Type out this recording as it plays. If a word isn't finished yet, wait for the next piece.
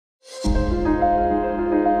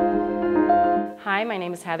Hi, my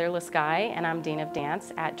name is Heather Lescaille, and I'm Dean of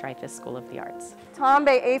Dance at Dreyfoos School of the Arts. Tombe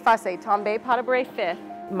efface, tombe pas de bras fifth.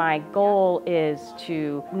 My goal is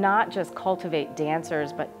to not just cultivate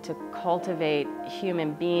dancers, but to cultivate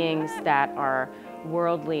human beings that are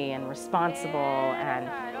worldly and responsible and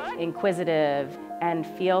inquisitive and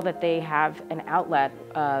feel that they have an outlet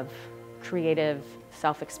of creative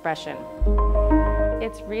self-expression.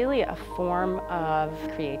 It's really a form of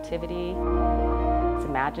creativity. It's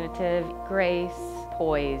imaginative, grace,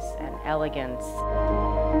 poise, and elegance,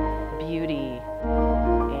 beauty,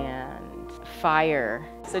 and fire.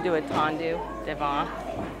 So do a tendu, devant.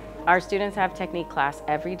 Our students have technique class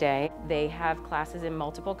every day. They have classes in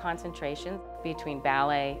multiple concentrations between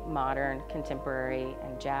ballet, modern, contemporary,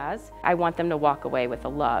 and jazz. I want them to walk away with a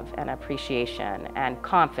love and appreciation and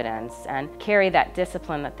confidence and carry that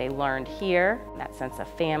discipline that they learned here, that sense of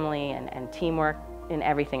family and teamwork in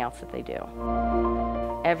everything else that they do.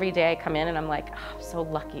 Every day I come in and I'm like, oh, I'm so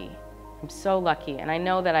lucky. I'm so lucky. And I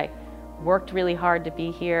know that I worked really hard to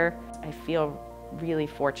be here. I feel really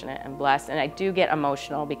fortunate and blessed, and I do get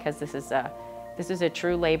emotional because this is a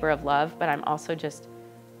true labor of love, but I'm also just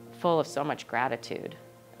full of so much gratitude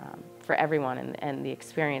for everyone and the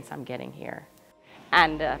experience I'm getting here.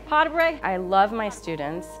 And pas de bras. I love my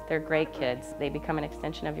students. They're great kids. They become an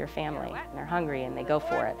extension of your family. And they're hungry and they go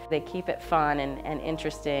for it. They keep it fun and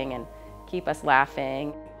interesting and keep us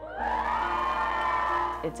laughing.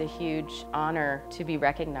 It's a huge honor to be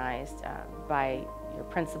recognized by your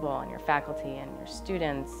principal and your faculty and your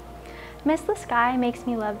students. Miss Lescaille makes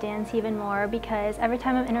me love dance even more because every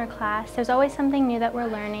time I'm in her class, there's always something new that we're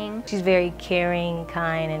learning. She's very caring,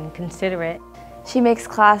 kind, and considerate. She makes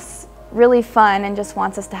class really fun and just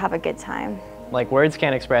wants us to have a good time. Like, words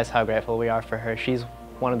can't express how grateful we are for her. She's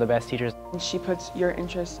one of the best teachers. She puts your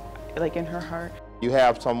interest in her heart. You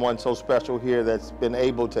have someone so special here that's been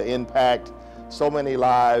able to impact so many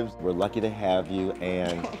lives. We're lucky to have you,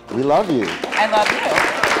 and we love you. I love you.